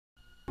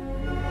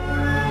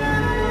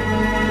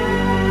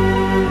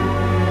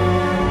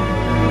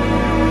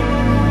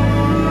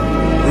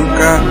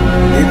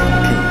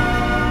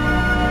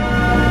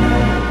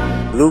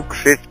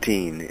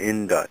15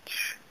 in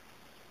Dutch.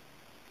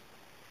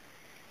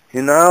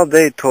 In al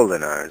de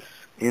tollenaars,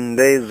 in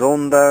de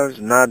zondaars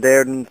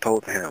naderden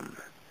tot hem,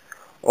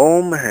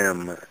 om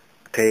hem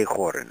te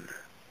horen.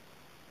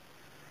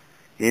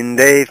 In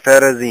de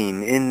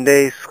Pharisien, in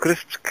de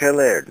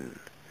schriftgeleerden,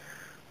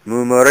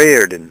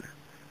 murmureerden,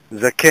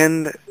 ze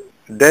kend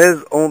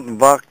des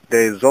ontwacht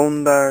de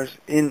zondaars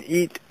in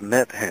iets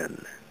met hen.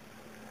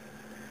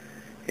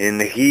 En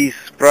hij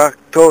sprak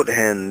tot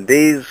hen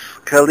des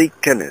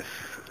gelijkenis,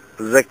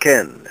 ze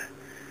kend.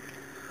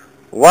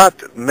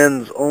 Wat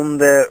mens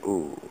onder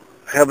u,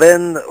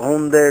 hebben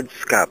 100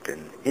 schapen,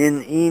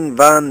 in een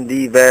van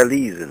die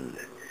verliezen.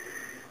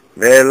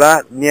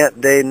 Verlaat niet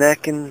de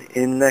nekken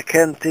in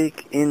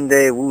nekentik in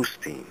de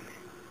woestijn.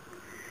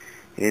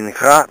 En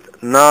gaat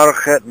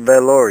naar het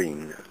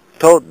verloren,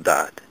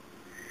 totdat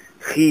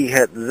gij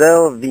het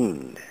zelf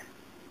vindt.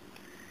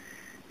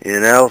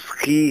 En als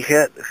gij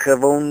het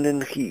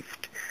gewonden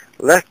heeft,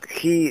 legt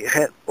gij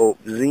het op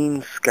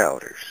zijn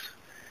schouders,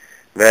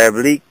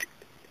 verblikt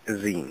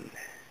zien.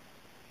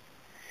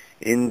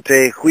 In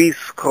te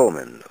huis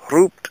komen,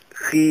 roept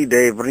gij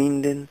de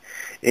vrienden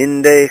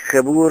in de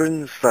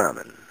geboren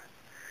samen.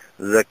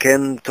 Ze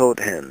kent tot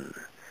hen,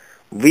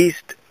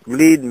 wees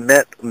blij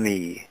met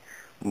mij,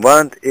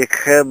 want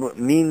ik heb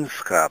mijn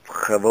schap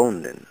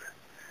gevonden,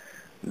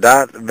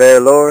 dat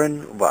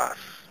verloren was.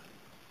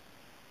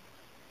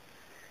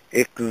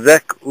 Ik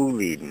zeg u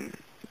lieden,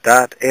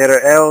 dat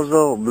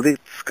alzo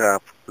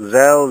blijdschap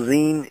zal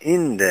zijn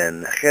in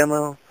den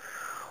hemel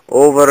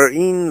over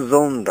een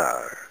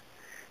zondaar,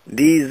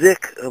 die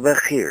zich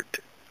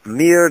begeert,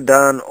 meer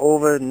dan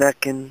over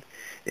nekken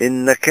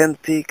in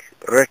nekentik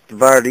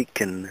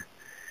rechtvaardigen,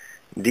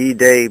 die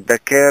de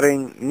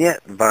bekering niet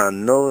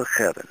van nodig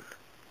hebben.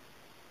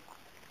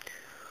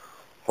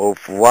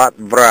 Of wat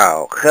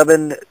vrouw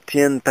hebben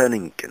 10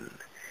 penninken,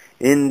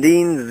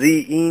 indien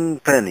ze een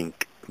penning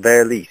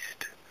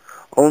verliest,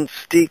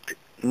 ontsteekt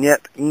niet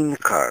een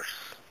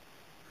kaars,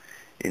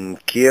 en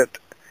keert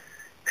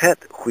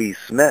het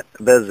huis met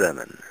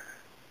bezemen,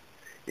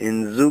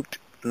 en zoekt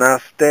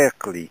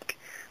naastekelijk,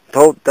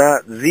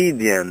 totdat ze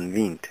den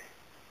vindt.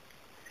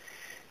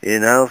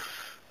 En als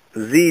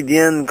ze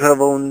den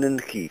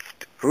gewonden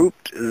heeft,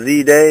 roept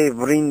ze de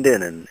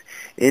vriendinnen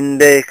in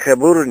de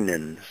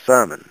geborenen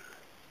samen.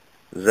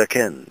 Ze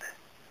kent.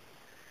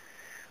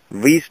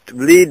 Wees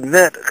blij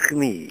met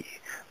mij,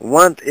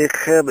 want ik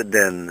heb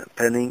den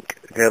penning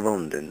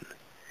gevonden,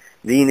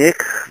 die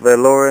ik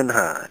verloren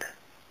had.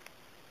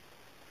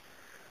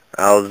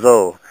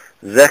 Also,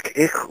 zeg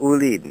ik u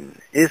lieden,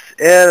 is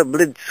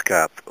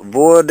blijdschap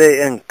voor de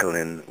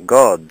enkelen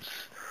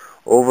Gods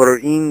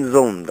over een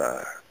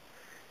zondaar,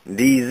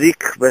 die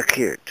zich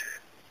bekeert.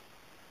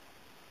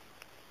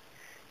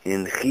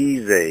 En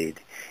gij zijt,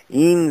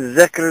 een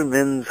zeker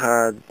mens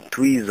had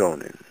 2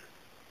 zonen.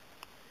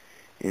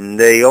 En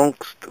de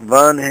jongst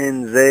van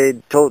hen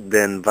zei tot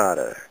den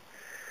vader,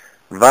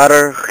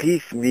 Vader,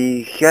 geef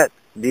mij het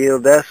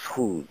deel des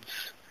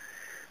goeds,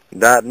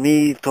 dat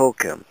mij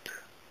toekomt.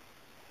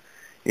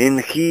 En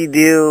hij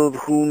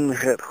deelt hun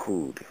het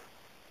goed.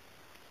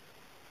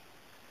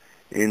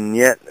 En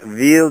niet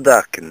veel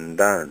dagen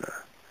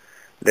daarna,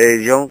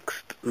 de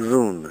jongst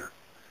zoon,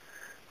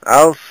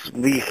 als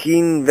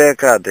begin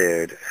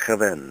verkaderd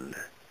gewend,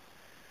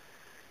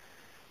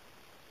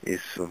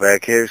 is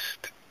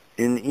verkerst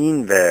in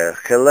een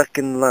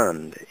vergelijken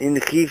land,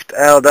 en heeft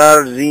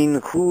aldaar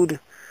zijn goed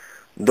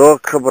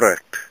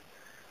doorgebracht,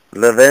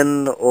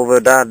 levend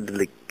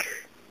overdadig.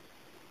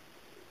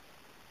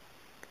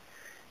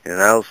 En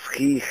als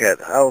hij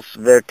het huis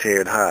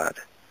verteerd had,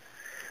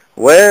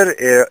 waar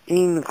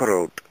een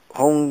groot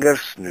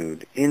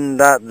hongersnood in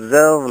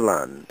datzelfde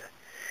land,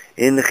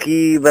 en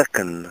hij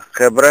begon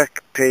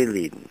gebrek te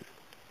lijden.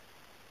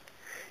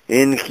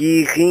 En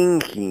hij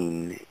ging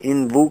heen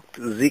en woekt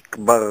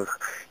zichtbaar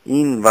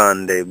een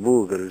van de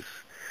burgers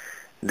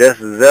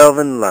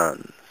deszelfden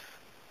lands.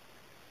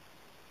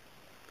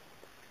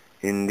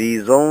 En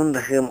die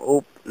zond hem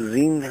op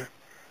zijn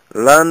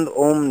land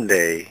om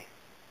de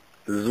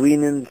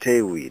zwijnen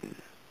te wieden.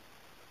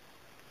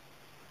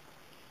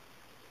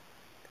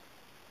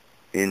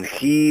 En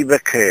hij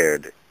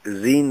bekeerde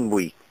zijn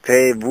buik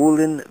te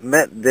voelen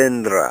met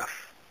den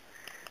draf,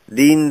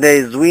 die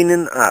de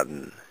zwijnen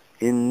hadden,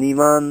 en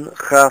niemand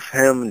gaf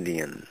hem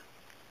dien.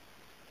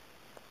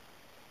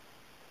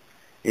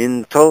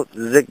 En tot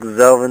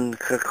zichzelven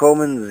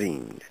gekomen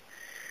zijnd,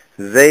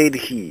 zeide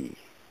hij,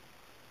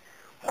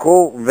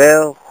 Hoe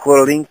wel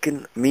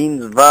gelinken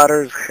mijn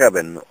vaders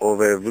hebben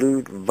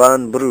overvloed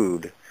van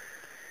brood,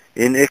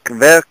 en ik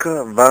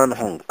werke van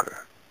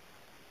honger.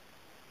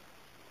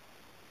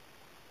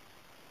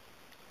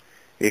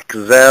 Ik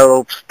zal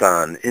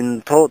opstaan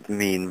en tot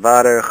mijn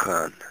vader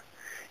gaan,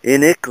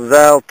 en ik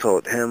zal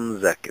tot hem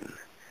zeggen,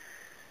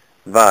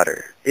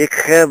 Vader, ik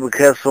heb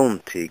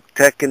gezondigd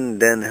tegen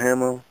den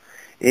hemel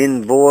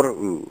en voor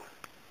u.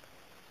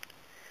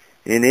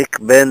 En ik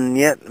ben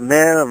niet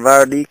meer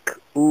waardig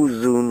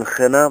uw zoon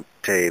genaamd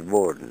te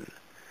worden.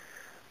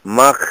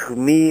 Mag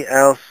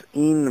mij als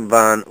in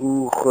van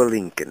u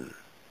gelinken.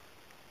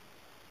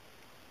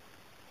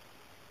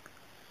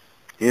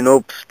 In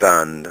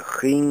opstand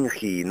ging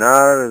hij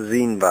naar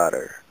zijn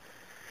vader,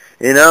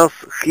 en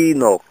als hij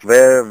nog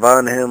ver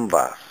van hem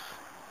was,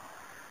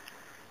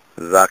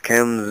 zag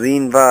hem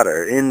zijn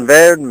vader en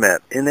werd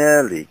met een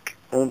eerlijk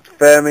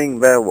ontferming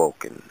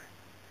bewogen.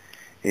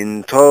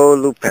 In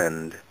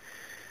toelupend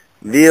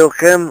viel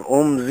hem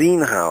om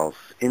zijn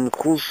hals en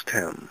kust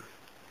hem.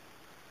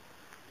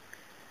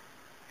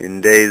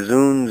 En de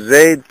zoon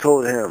zei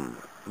tot hem,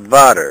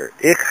 Vader,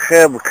 ik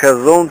heb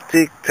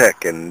gezondigd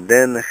tegen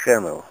den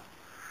hemel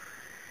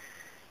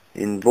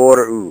en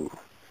voor u,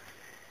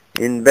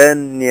 en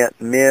ben niet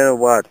meer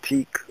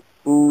waardig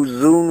uw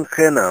zoon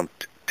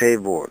genaamd te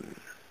worden.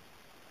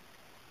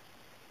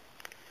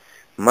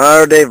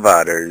 Maar de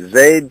vader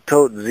zei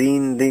tot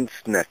zijn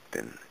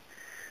dienstknechten,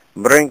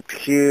 brengt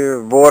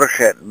hier voor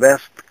het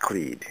beste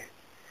kleed,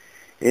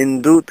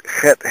 en doet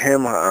het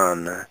hem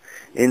aan,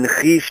 en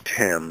geeft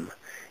hem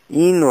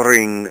een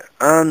ring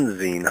aan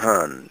zijn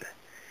hand,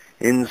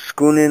 en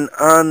schoenen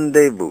aan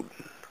de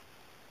voeten.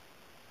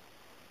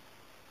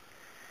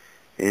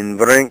 En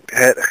brengt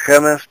het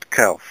gemest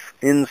kalf,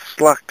 en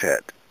slacht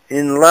het,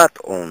 en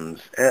laat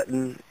ons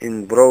eten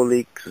en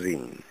vrolijk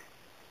zijn.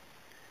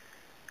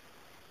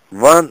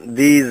 Want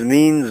deze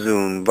mijn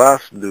zoon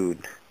was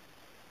dood,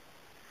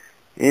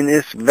 en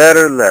is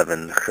weer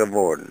leven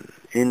geworden,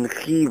 en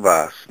hij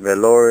was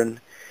verloren,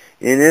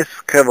 en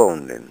is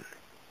gevonden.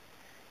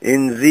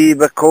 En zij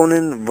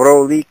begonnen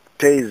vrolijk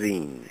te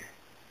zijn.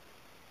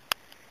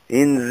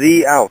 En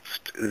zijn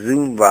oudste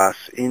zoon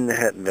was in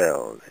het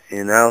veld,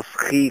 en als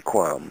hij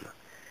kwam,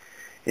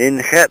 en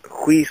het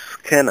huis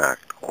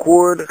genaakt,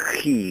 hoorde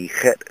hij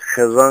het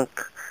gezang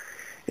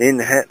en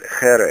het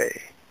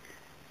gerei.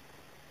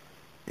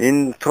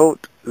 En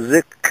tot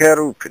zich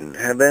geroepen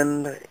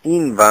hebben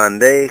een van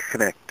de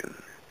knechten,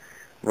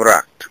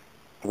 vraagt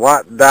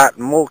wat dat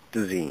mocht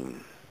zijn.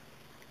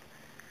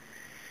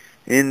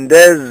 En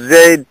deze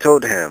zei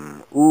tot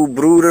hem, uw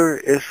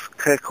broeder is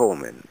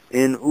gekomen,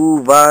 en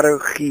uw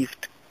vader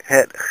heeft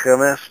het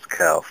gemest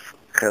kalf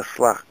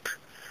geslacht,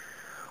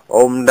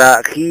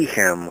 omdat hij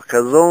hem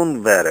gezond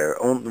verder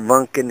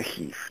ontvangen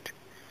heeft.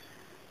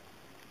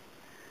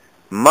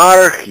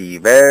 Maar hij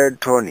werd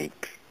toornig,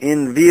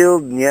 en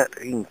wilde niet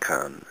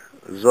ingaan.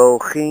 Zo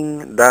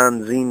ging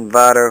dan zijn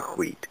vader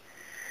uit,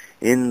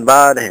 en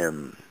bad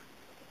hem.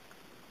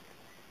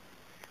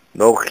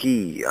 Doch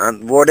hij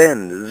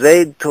antwoordend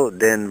zei tot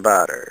den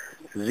vader,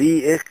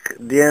 zie ik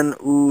den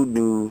u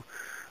nu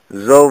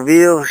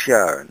zoveel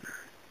jaren,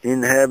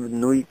 en heb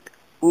nooit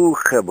uw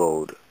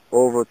gebod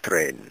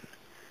overtreden.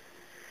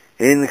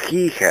 En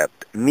gij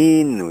hebt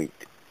mij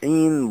nooit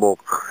een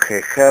boek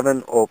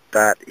gegeven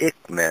opdat ik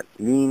met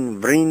mijn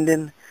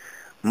vrienden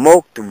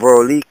mocht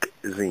vrolijk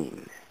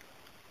zijn.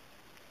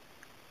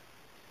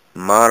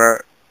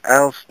 Maar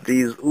als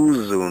deze uw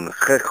zoon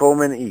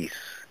gekomen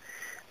is,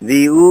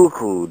 die uw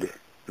goed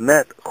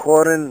met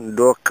horen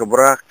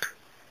doorgebracht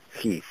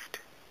heeft,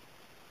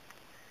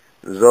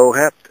 zo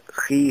hebt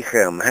gij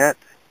hem het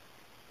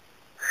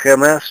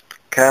gemest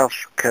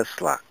kalf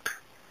geslacht.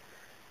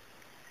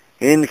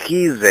 En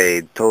gij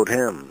zei tot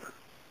hem,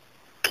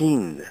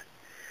 kind,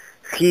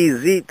 gij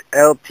zit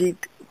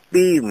altijd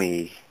bij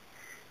mij,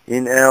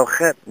 en al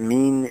het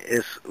mijn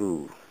is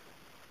u.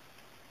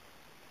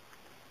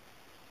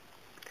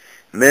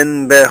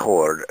 Men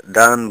behoort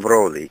dan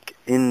vrolijk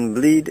en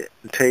blij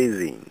te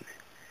zijn,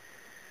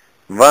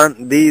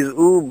 want deze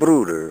uw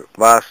broeder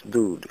was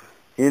dood,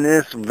 en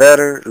is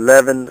weer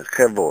leven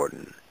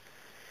geworden,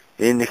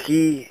 en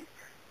hij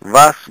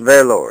was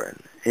verloren,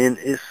 en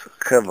is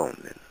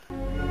gevonden.